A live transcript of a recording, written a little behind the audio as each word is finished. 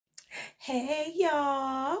Hey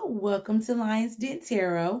y'all, welcome to Lion's Den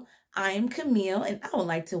Tarot. I am Camille and I would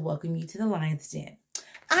like to welcome you to the Lion's Den.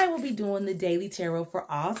 I will be doing the daily tarot for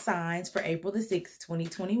all signs for April the 6th,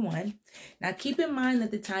 2021. Now keep in mind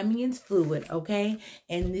that the timing is fluid, okay?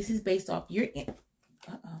 And this is based off your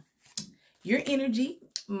energy,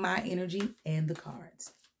 my energy, and the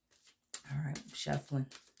cards. All right, I'm shuffling.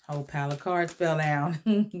 Whole pile of cards fell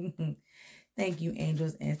down. Thank you,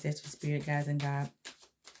 angels, ancestors, spirit guides, and God.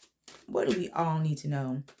 What do we all need to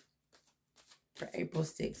know for April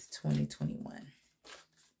 6th, 2021?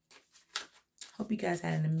 Hope you guys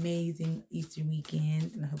had an amazing Easter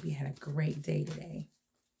weekend, and I hope you had a great day today.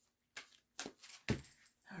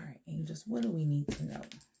 All right, angels, what do we need to know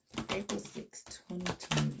for April 6th,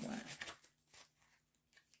 2021?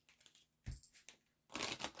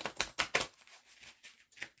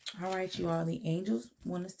 All right, you all, the angels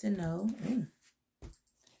want us to know.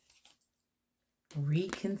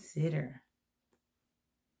 Reconsider.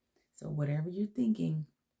 So whatever you're thinking,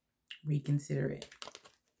 reconsider it.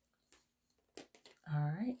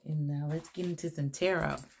 All right, and now let's get into some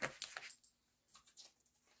tarot.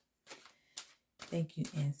 Thank you,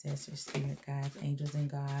 ancestors, spirit guides, angels,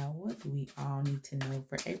 and God. What do we all need to know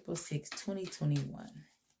for April 6, 2021?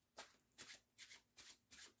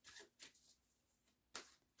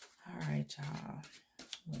 All right, y'all.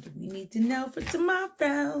 What do we need to know for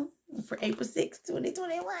tomorrow? For April 6,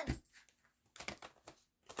 2021.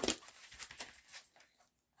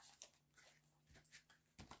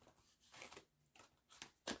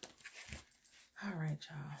 All right,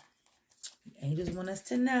 y'all. The angels want us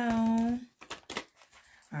to know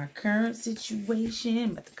our current situation.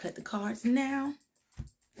 I'm about to cut the cards now.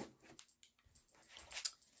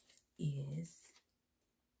 Is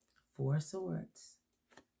Four of Swords.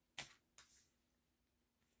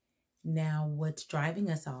 Now, what's driving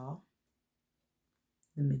us all?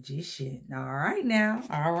 The Magician. All right now.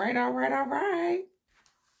 All right.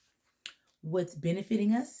 What's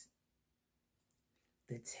benefiting us?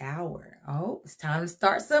 The Tower. Oh, it's time to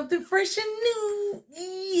start something fresh and new.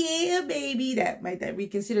 Yeah, baby. That might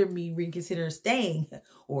reconsider staying.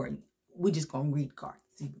 Or we just gonna read cards,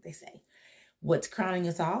 see what they say. What's crowning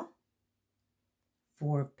us all?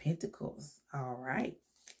 Four of Pentacles. All right.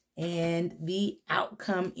 And the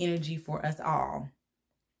outcome energy for us all.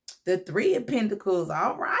 The Three of Pentacles.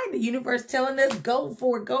 All right. The universe telling us go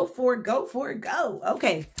for it, go for it, go for it, go.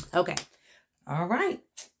 Okay. All right.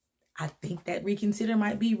 I think that reconsider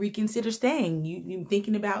might be reconsider staying. You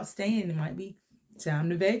thinking about staying. It might be time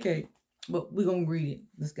to vacate. But we're going to read it.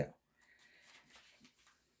 Let's go.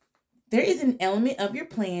 There is an element of your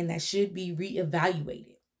plan that should be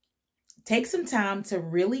reevaluated. Take some time to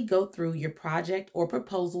really go through your project or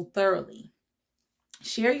proposal thoroughly.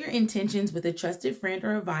 Share your intentions with a trusted friend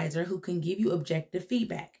or advisor who can give you objective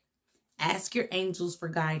feedback. Ask your angels for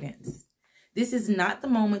guidance. This is not the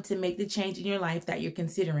moment to make the change in your life that you're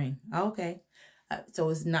considering. Okay, so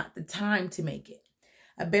it's not the time to make it.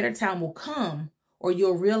 A better time will come, or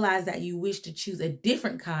you'll realize that you wish to choose a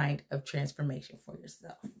different kind of transformation for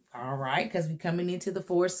yourself. All right, because we're coming into the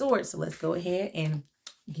Four of Swords. So let's go ahead and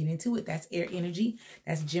get into it. That's air energy.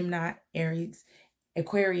 That's Gemini, Aries,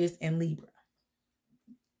 Aquarius, and Libra.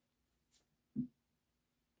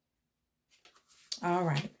 All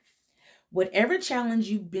right. Whatever challenge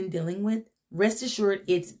you've been dealing with, rest assured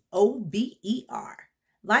it's OBER.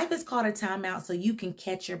 Life is called a timeout so you can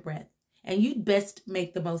catch your breath, and you'd best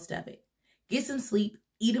make the most of it. Get some sleep,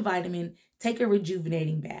 eat a vitamin, take a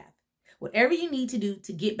rejuvenating bath. Whatever you need to do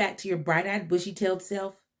to get back to your bright-eyed, bushy-tailed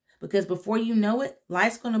self, because before you know it,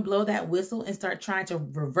 life's going to blow that whistle and start trying to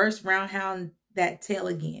reverse roundhound that tail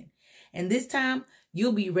again. And this time,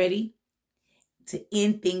 you'll be ready to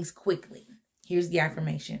end things quickly. Here's the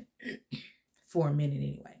affirmation for a minute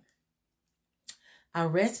anyway. I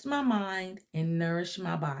rest my mind and nourish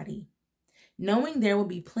my body, knowing there will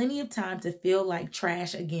be plenty of time to feel like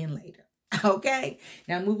trash again later. Okay,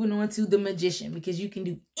 now moving on to the Magician, because you can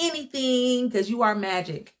do anything because you are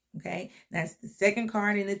magic. Okay, that's the second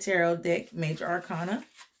card in the tarot deck, Major Arcana.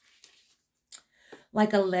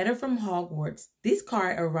 Like a letter from Hogwarts, this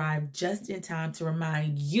card arrived just in time to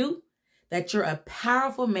remind you that you're a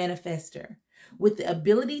powerful manifester with the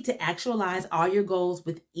ability to actualize all your goals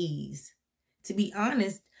with ease. To be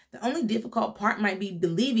honest, the only difficult part might be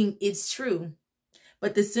believing it's true.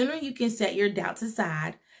 But the sooner you can set your doubts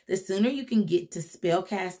aside, the sooner you can get to spell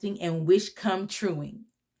casting and wish come truing.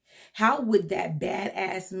 How would that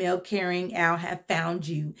badass mail-carrying owl have found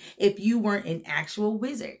you if you weren't an actual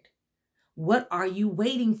wizard? What are you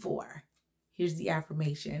waiting for? Here's the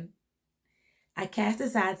affirmation. I cast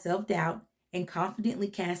aside self-doubt and confidently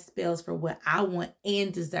cast spells for what I want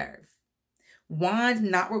and deserve. Wand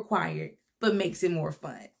not required, but makes it more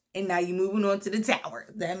fun. And now you're moving on to the Tower.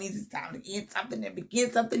 That means it's time to end something and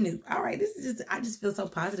begin something new. All right, this is just, I just feel so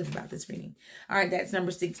positive about this reading. All right, that's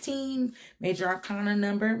number 16, Major Arcana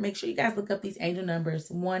number. Make sure you guys look up these angel numbers,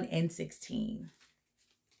 1 and 16.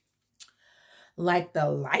 Like the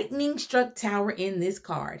lightning struck tower in this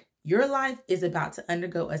card, your life is about to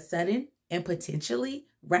undergo a sudden and potentially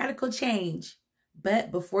radical change.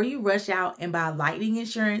 But before you rush out and buy lightning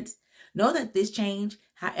insurance, know that this change,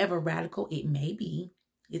 however radical it may be,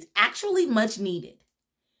 is actually much needed.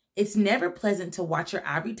 It's never pleasant to watch your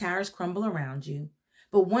ivory towers crumble around you,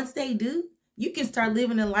 but once they do, you can start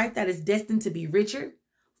living a life that is destined to be richer,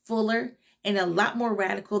 fuller, and a lot more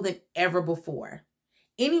radical than ever before.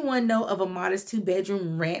 Anyone know of a modest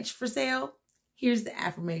 2-bedroom ranch for sale? Here's the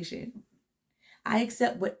affirmation. I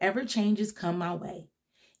accept whatever changes come my way,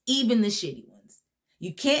 even the shitty ones.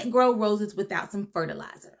 You can't grow roses without some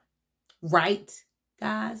fertilizer. Right,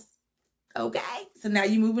 guys? Okay, so now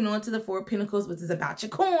you're moving on to the 4 of Pentacles, which is about your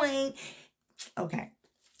coin. Okay,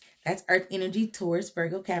 that's Earth energy, Taurus,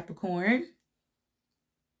 Virgo, Capricorn.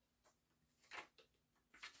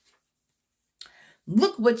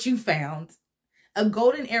 Look what you found. A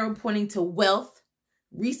golden arrow pointing to wealth,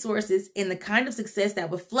 resources, and the kind of success that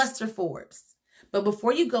would fluster Forbes. But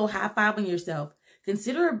before you go high-fiving yourself,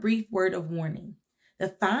 consider a brief word of warning. The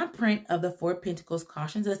fine print of the 4 of Pentacles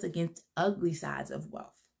cautions us against ugly sides of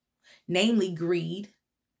wealth. Namely greed,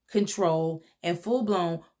 control, and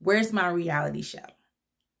full-blown, where's my reality show?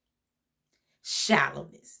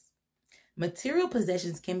 Shallowness. Material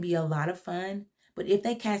possessions can be a lot of fun, but if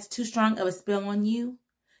they cast too strong of a spell on you,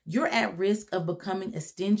 you're at risk of becoming a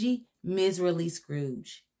stingy, miserly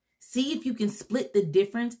Scrooge. See if you can split the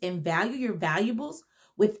difference and value your valuables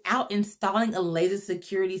without installing a laser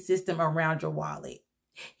security system around your wallet.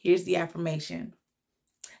 Here's the affirmation.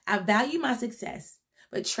 I value my success,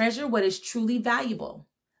 but treasure what is truly valuable,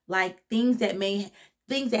 like things that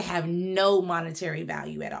have no monetary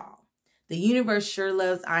value at all. The universe sure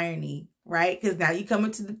loves irony, right? Because now you come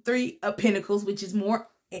into the 3 of Pentacles, which is more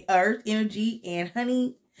earth energy, and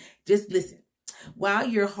honey, just listen. While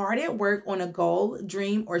you're hard at work on a goal,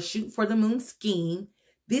 dream, or shoot for the moon scheme,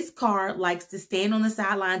 this card likes to stand on the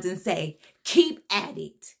sidelines and say, keep at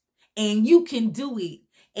it, and you can do it.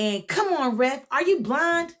 And come on, ref, are you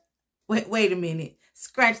blind? Wait a minute.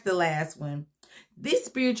 Scratch the last one. This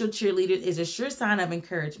spiritual cheerleader is a sure sign of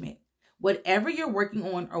encouragement. Whatever you're working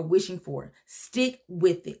on or wishing for, stick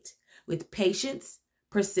with it. With patience,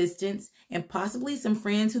 persistence, and possibly some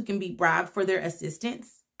friends who can be bribed for their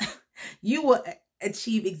assistance, you will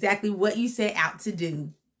achieve exactly what you set out to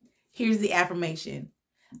do. Here's the affirmation.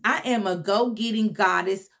 I am a go-getting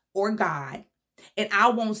goddess or god, and I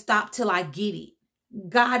won't stop till I get it.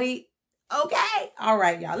 Got it? Okay. All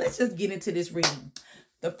right, y'all. Let's just get into this reading.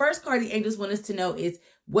 The first card the angels want us to know is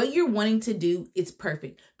what you're wanting to do is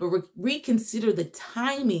perfect, but reconsider the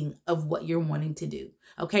timing of what you're wanting to do.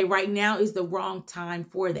 Okay, right now is the wrong time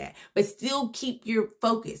for that, but still keep your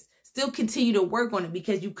focus. Still continue to work on it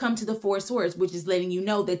because you come to the 4 of Swords, which is letting you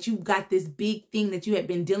know that you've got this big thing that you have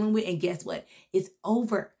been dealing with, and guess what? It's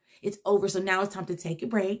over. It's over. So now it's time to take a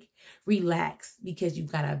break, relax, because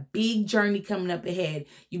you've got a big journey coming up ahead.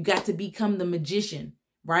 You've got to become the magician,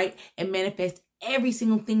 right? And manifest every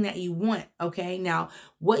single thing that you want, okay? Now,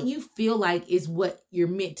 what you feel like is what you're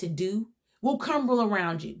meant to do will crumble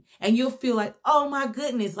around you. And you'll feel like, oh my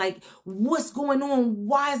goodness, like, what's going on?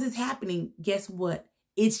 Why is this happening? Guess what?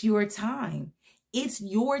 It's your time. It's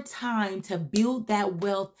your time to build that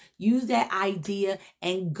wealth, use that idea,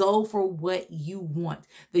 and go for what you want.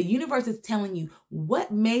 The universe is telling you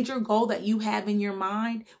what major goal that you have in your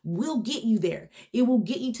mind will get you there. It will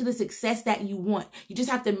get you to the success that you want. You just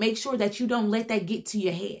have to make sure that you don't let that get to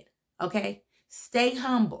your head, okay? Stay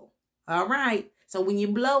humble, all right? So when you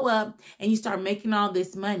blow up and you start making all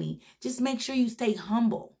this money, just make sure you stay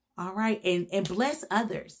humble, all right? And bless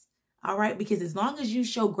others. All right, because as long as you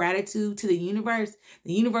show gratitude to the universe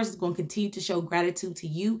is going to continue to show gratitude to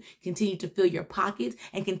you, continue to fill your pockets,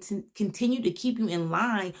 and continue to keep you in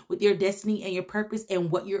line with your destiny and your purpose and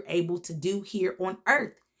what you're able to do here on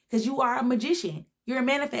earth. Because you are a magician. You're a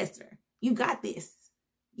manifester. You got this.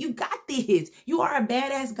 You got this. You are a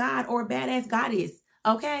badass god or a badass goddess,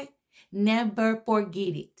 okay? Never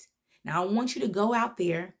forget it. Now, I want you to go out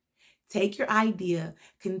there, take your idea,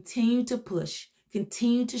 continue to push,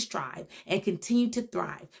 continue to strive, and continue to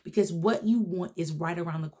thrive, because what you want is right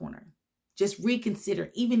around the corner. Just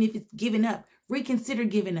reconsider, even if it's giving up, reconsider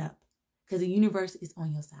giving up, because the universe is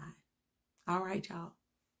on your side. All right, y'all.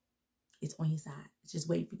 It's on your side. It's just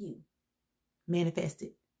waiting for you. Manifest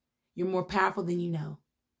it. You're more powerful than you know.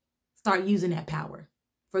 Start using that power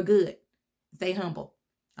for good. Stay humble.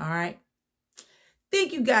 All right.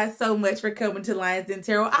 Thank you guys so much for coming to Lions Den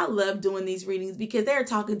Tarot. I love doing these readings because they're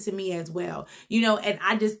talking to me as well, you know, and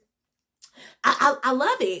I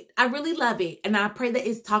love it. I really love it. And I pray that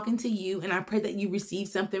it's talking to you, and I pray that you receive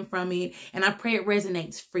something from it, and I pray it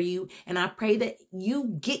resonates for you, and I pray that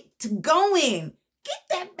you get to going. Get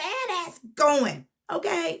that badass going,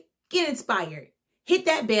 okay? Get inspired. Hit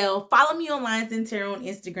that bell. Follow me on Lions Den Tarot on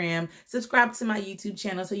Instagram. Subscribe to my YouTube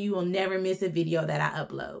channel so you will never miss a video that I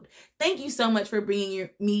upload. Thank you so much for bringing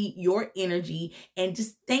me your energy, and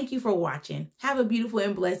just thank you for watching. Have a beautiful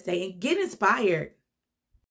and blessed day, and get inspired.